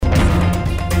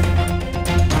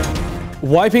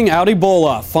Wiping out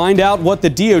Ebola. Find out what the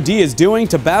DoD is doing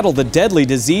to battle the deadly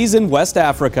disease in West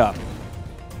Africa.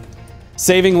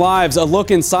 Saving lives, a look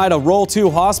inside a Role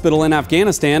 2 hospital in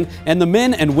Afghanistan and the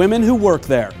men and women who work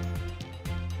there.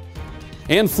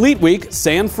 And Fleet Week,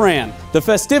 San Fran. The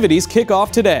festivities kick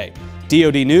off today.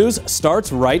 DoD News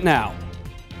starts right now.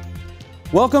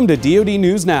 Welcome to DoD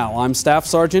News Now. I'm Staff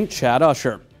Sergeant Chad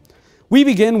Usher. We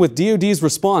begin with DoD's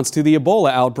response to the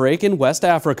Ebola outbreak in West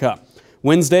Africa.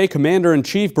 Wednesday,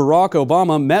 Commander-in-Chief Barack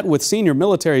Obama met with senior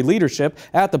military leadership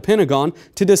at the Pentagon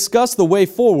to discuss the way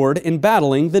forward in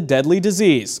battling the deadly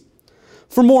disease.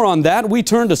 For more on that, we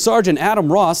turn to Sergeant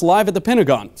Adam Ross live at the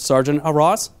Pentagon. Sergeant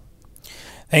Ross?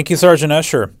 Thank you, Sergeant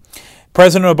Usher.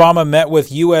 President Obama met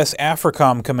with U.S.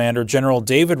 AFRICOM Commander General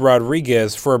David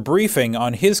Rodriguez for a briefing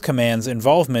on his command's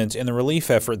involvement in the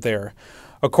relief effort there.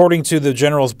 According to the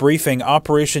general's briefing,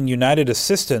 Operation United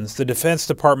Assistance, the Defense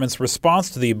Department's response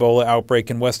to the Ebola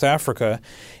outbreak in West Africa,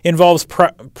 involves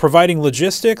providing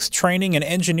logistics, training, and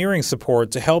engineering support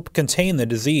to help contain the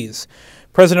disease.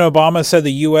 President Obama said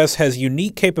the U.S. has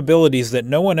unique capabilities that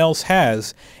no one else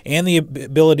has and the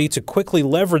ability to quickly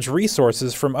leverage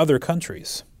resources from other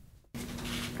countries.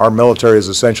 Our military is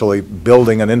essentially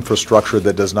building an infrastructure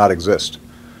that does not exist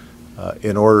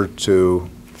in order to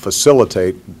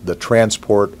facilitate the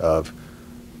transport of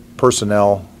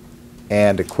personnel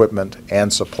and equipment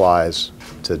and supplies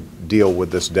to deal with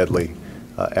this deadly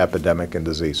epidemic and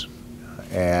disease.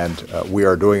 And we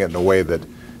are doing it in a way that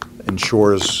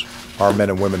ensures our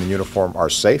men and women in uniform are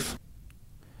safe.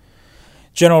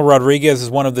 General Rodriguez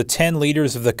is one of the 10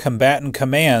 leaders of the combatant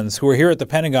commands who are here at the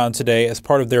Pentagon today as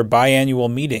part of their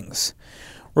biannual meetings.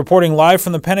 Reporting live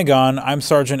from the Pentagon, I'm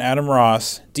Sergeant Adam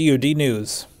Ross, DoD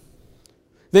News.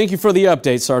 Thank you for the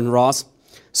update, Sergeant Ross.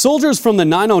 Soldiers from the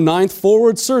 909th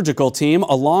Forward Surgical Team,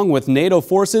 along with NATO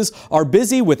forces, are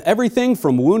busy with everything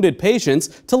from wounded patients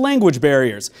to language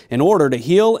barriers in order to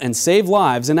heal and save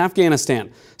lives in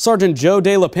Afghanistan. Sergeant Joe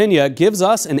De La Pena gives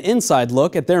us an inside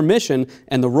look at their mission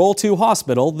and the Role 2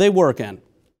 hospital they work in.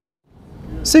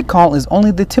 SITCAL is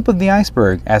only the tip of the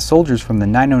iceberg as soldiers from the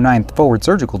 909th Forward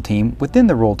Surgical Team within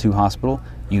the Role 2 hospital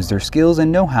use their skills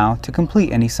and know-how to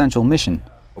complete an essential mission.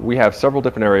 We have several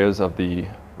different areas of the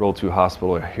Role 2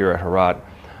 hospital here at Herat.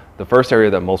 The first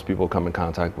area that most people come in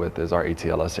contact with is our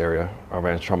ATLS area, our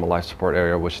Advanced Trauma Life Support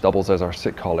area, which doubles as our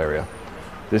SITCAL area.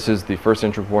 This is the first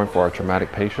entry point for our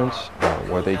traumatic patients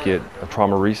where they get a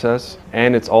trauma recess,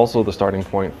 and it's also the starting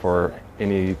point for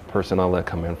any personnel that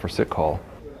come in for SITCAL.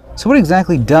 So what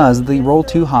exactly does the Role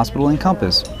 2 hospital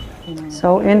encompass?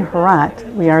 So in Herat,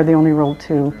 we are the only Role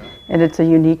 2, and it's a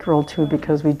unique Role 2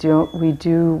 because we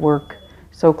do work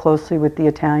so closely with the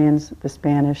Italians, the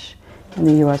Spanish, and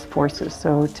the U.S. forces.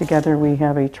 So together we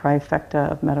have a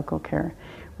trifecta of medical care.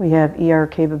 We have ER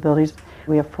capabilities.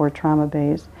 We have 4 trauma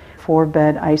bays,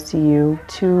 4-bed ICU,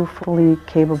 2 fully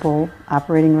capable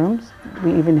operating rooms.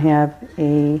 We even have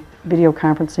a video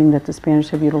conferencing that the Spanish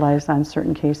have utilized on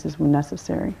certain cases when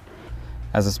necessary.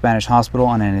 As a Spanish hospital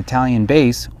on an Italian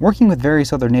base, working with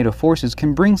various other NATO forces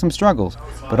can bring some struggles,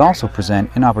 but also present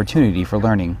an opportunity for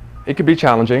learning. It could be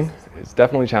challenging. It's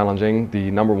definitely challenging. The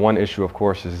number one issue, of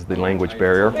course, is the language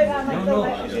barrier.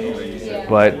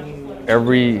 But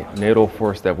every NATO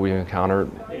force that we encountered,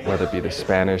 whether it be the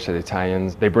Spanish or the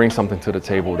Italians, they bring something to the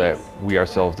table that we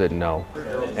ourselves didn't know.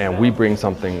 And we bring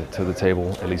something to the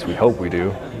table, at least we hope we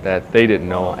do, that they didn't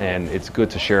know, and it's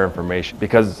good to share information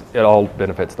because it all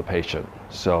benefits the patient.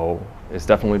 So it's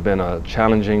definitely been a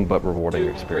challenging but rewarding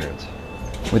experience.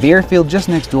 With the airfield just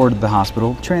next door to the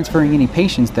hospital, transferring any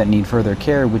patients that need further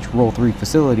care which Role 3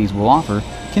 facilities will offer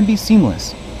can be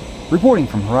seamless. Reporting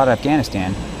from Herat,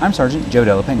 Afghanistan, I'm Sergeant Joe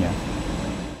De La Pena.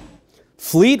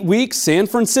 Fleet Week San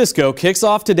Francisco kicks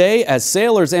off today as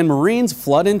sailors and Marines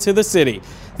flood into the city.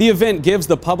 The event gives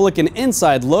the public an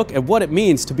inside look at what it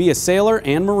means to be a sailor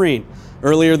and Marine.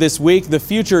 Earlier this week, the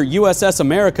future USS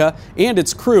America and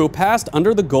its crew passed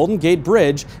under the Golden Gate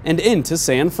Bridge and into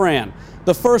San Fran.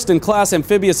 The first-in-class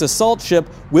amphibious assault ship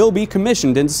will be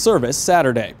commissioned into service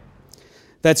Saturday.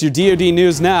 That's your DoD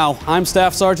News Now. I'm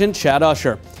Staff Sergeant Chad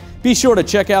Usher. Be sure to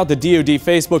check out the DoD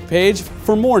Facebook page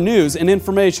for more news and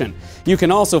information. You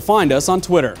can also find us on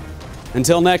Twitter.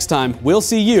 Until next time, we'll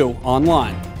see you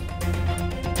online.